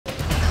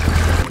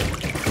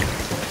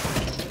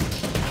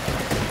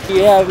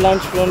ये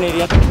avalanche prone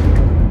area.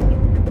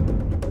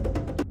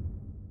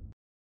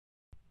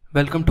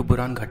 Welcome to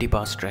Buran Ghati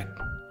Pass Trek,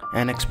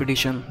 an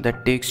expedition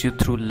that takes you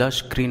through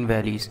lush green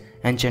valleys,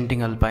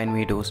 enchanting alpine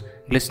meadows,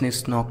 glistening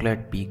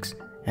snow-clad peaks,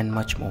 and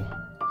much more.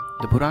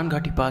 The Buran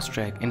Ghati Pass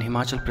Trek in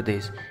Himachal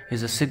Pradesh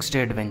is a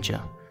 6-day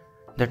adventure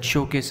that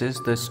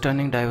showcases the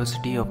stunning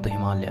diversity of the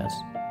Himalayas.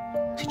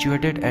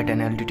 Situated at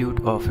an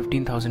altitude of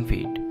 15,000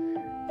 feet,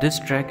 this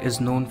trek is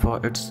known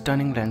for its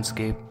stunning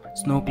landscape,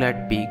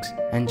 snow-clad peaks,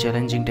 and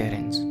challenging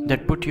terrains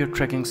that put your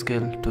trekking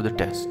skill to the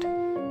test.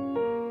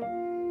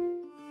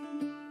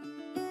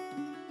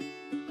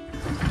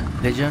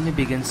 The journey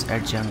begins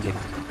at Janglik,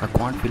 a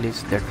quaint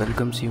village that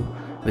welcomes you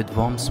with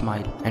warm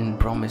smile and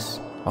promise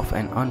of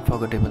an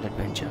unforgettable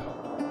adventure.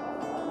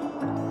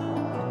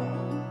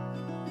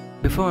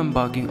 Before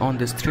embarking on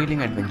this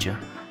thrilling adventure,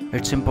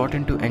 it's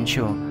important to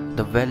ensure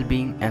the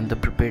well-being and the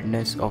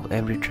preparedness of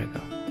every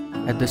trekker.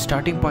 At the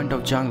starting point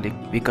of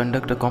Janglik, we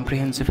conduct a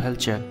comprehensive health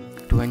check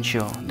to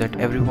ensure that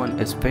everyone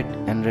is fit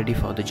and ready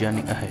for the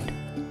journey ahead.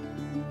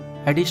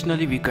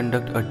 Additionally, we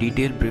conduct a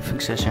detailed briefing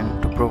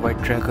session to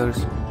provide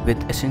trekkers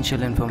with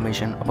essential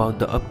information about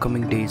the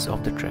upcoming days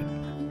of the trek.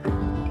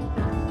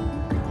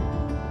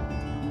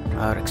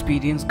 Our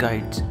experienced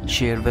guides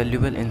share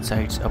valuable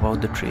insights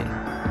about the trail,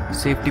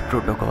 safety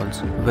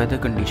protocols, weather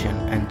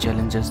conditions, and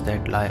challenges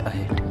that lie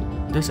ahead.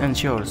 This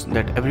ensures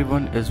that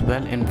everyone is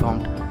well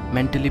informed,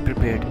 mentally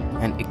prepared,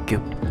 and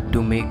equipped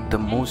to make the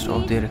most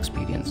of their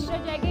experience.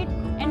 Jacket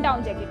and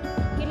down jacket.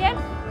 Clear?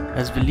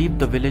 As we leave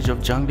the village of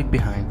Janglik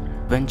behind,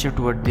 venture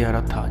toward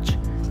Diyara Thaj,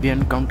 we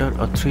encounter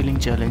a thrilling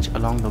challenge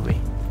along the way.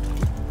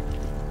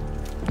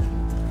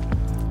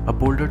 A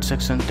bouldered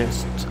section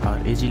tests our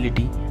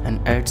agility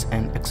and adds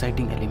an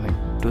exciting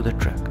element to the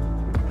trek.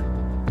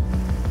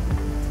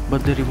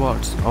 But the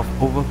rewards of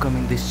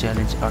overcoming this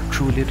challenge are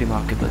truly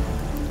remarkable.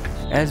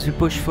 As we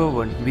push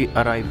forward, we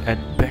arrive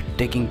at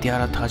breathtaking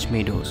Diyara Thaj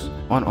Meadows,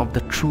 one of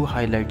the true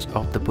highlights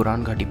of the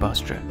Buran Ghati Pass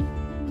Trek.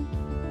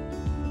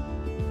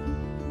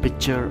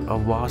 Picture a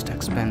vast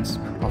expanse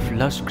of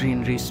lush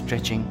greenery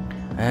stretching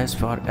as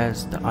far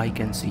as the eye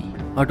can see,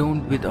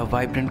 adorned with a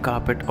vibrant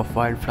carpet of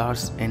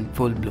wildflowers in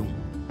full bloom.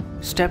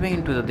 Stepping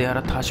into the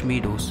Diyara Thaj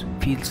Meadows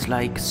feels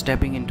like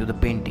stepping into the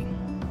painting.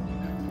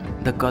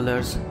 The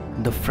colors,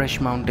 the fresh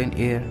mountain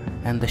air,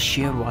 and the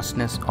sheer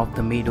vastness of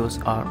the meadows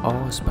are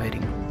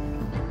awe-inspiring.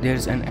 There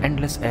is an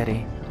endless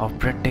array of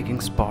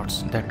breathtaking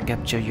spots that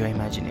capture your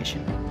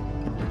imagination.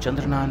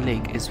 Chandranayan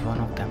Lake is one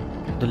of them.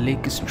 The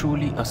lake is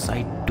truly a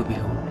sight to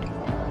behold.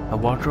 The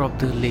water of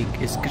the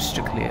lake is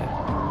crystal clear.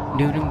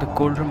 During the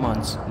colder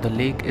months, the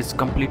lake is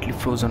completely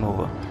frozen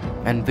over,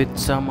 and with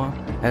summer,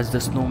 as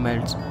the snow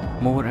melts,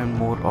 more and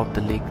more of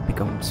the lake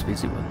becomes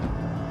visible.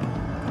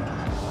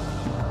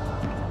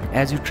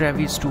 As you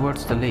traverse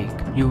towards the lake,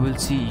 you will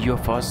see your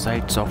first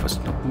sights of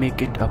snow,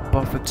 make it a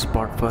perfect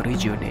spot for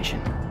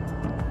rejuvenation.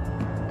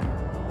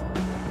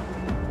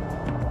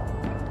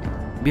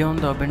 Beyond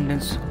the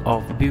abundance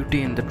of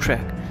beauty in the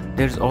trek,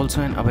 there is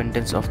also an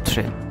abundance of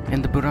thrill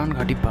in the Buran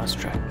Ghati Pass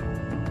Trek.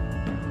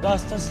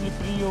 रास्ता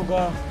slippery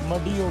होगा,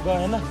 muddy होगा,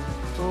 है ना?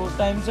 तो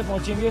time से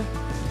पहुंचेंगे.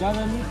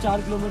 ज़्यादा नहीं,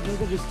 4 किलोमीटर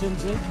का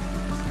डिस्टेंस है.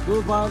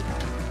 2 बार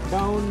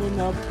डाउन एंड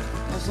अप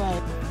ऐसा है.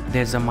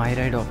 There's a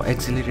myriad of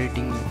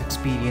exhilarating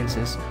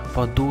experiences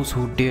for those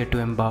who dare to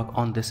embark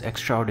on this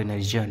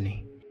extraordinary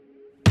journey.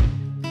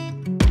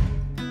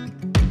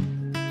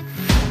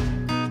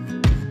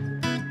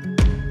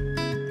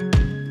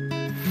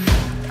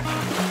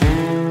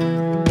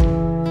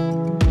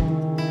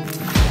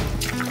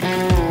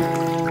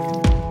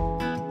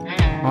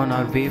 On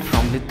our way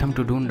from Litham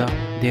to Dunda,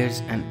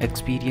 there's an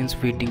experience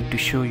waiting to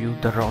show you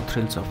the raw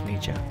thrills of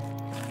nature.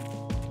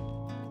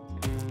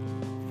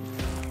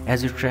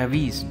 As you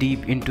traverse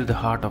deep into the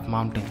heart of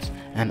mountains,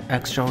 an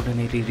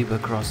extraordinary river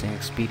crossing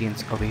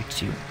experience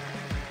awaits you.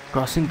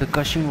 Crossing the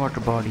gushing water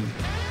body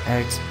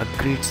adds a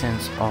great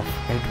sense of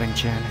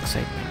adventure and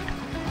excitement.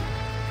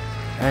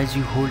 As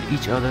you hold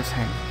each other's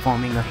hand,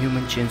 forming a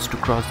human chain to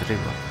cross the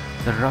river,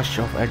 the rush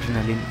of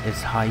adrenaline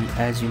is high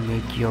as you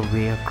make your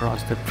way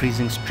across the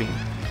freezing stream.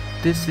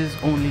 This is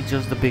only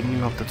just the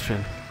beginning of the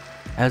thrill,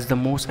 as the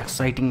most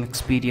exciting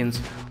experience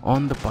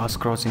on the pass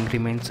crossing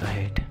remains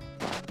ahead.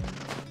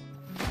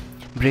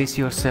 Brace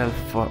yourself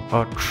for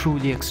a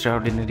truly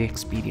extraordinary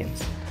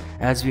experience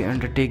as we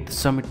undertake the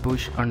summit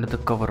push under the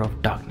cover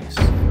of darkness.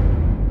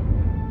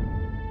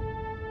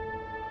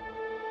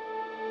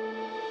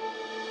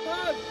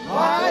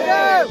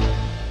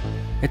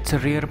 It's a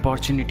rare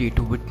opportunity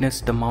to witness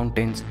the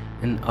mountains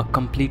in a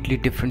completely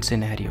different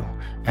scenario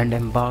and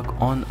embark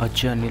on a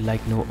journey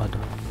like no other.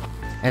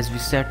 As we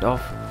set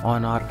off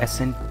on our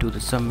ascent to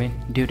the summit,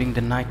 during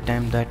the night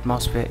time the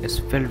atmosphere is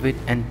filled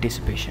with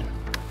anticipation,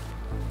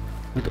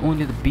 with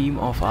only the beam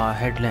of our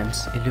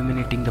headlamps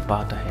illuminating the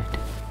path ahead.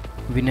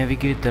 We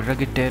navigate the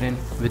rugged terrain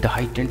with a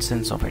heightened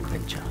sense of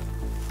adventure.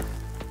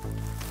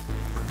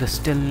 The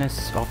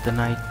stillness of the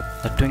night,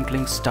 the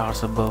twinkling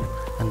stars above,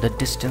 and the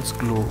distant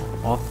glow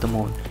of the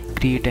moon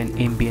create an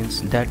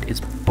ambience that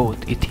is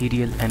both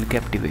ethereal and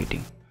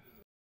captivating.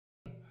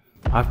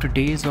 After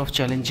days of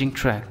challenging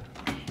trek,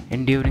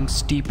 enduring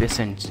steep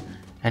ascents,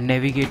 and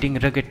navigating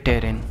rugged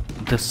terrain,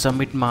 the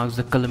summit marks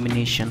the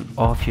culmination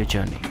of your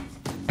journey.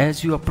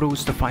 As you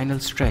approach the final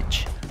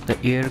stretch, the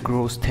air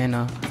grows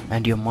thinner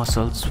and your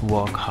muscles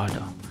work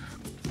harder.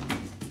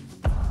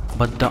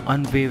 But the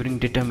unwavering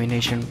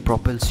determination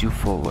propels you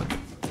forward.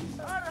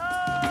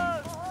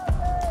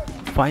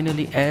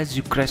 Finally, as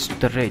you crest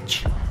the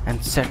ridge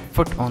and set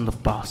foot on the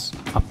pass,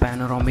 a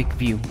panoramic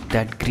view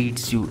that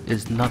greets you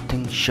is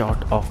nothing short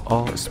of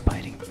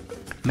awe-inspiring.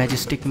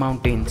 Majestic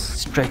mountains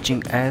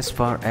stretching as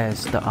far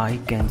as the eye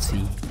can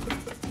see.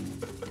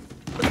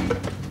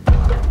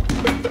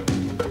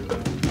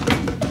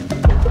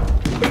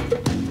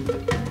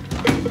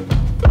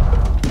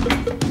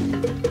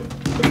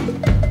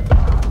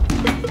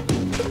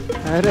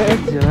 अरे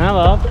जनाब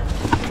आप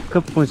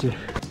कब पहुंचे?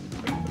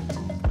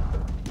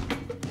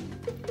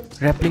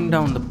 Rappelling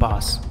down the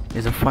pass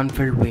is a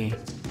fun-filled way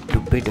to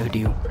bid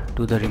adieu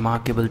to the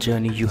remarkable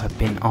journey you have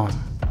been on.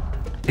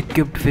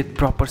 Equipped with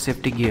proper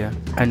safety gear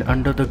and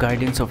under the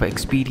guidance of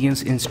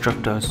experienced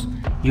instructors,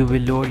 you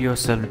will lower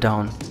yourself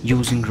down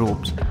using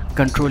ropes,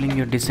 controlling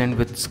your descent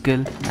with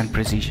skill and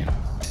precision.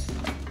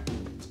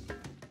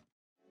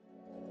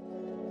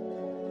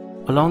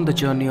 Along the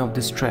journey of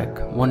this trek,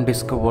 one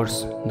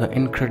discovers the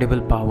incredible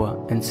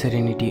power and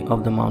serenity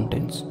of the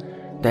mountains.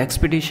 The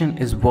expedition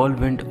is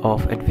whirlwind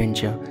of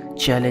adventure,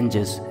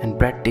 challenges, and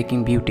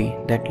breathtaking beauty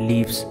that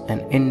leaves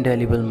an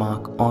indelible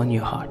mark on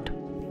your heart.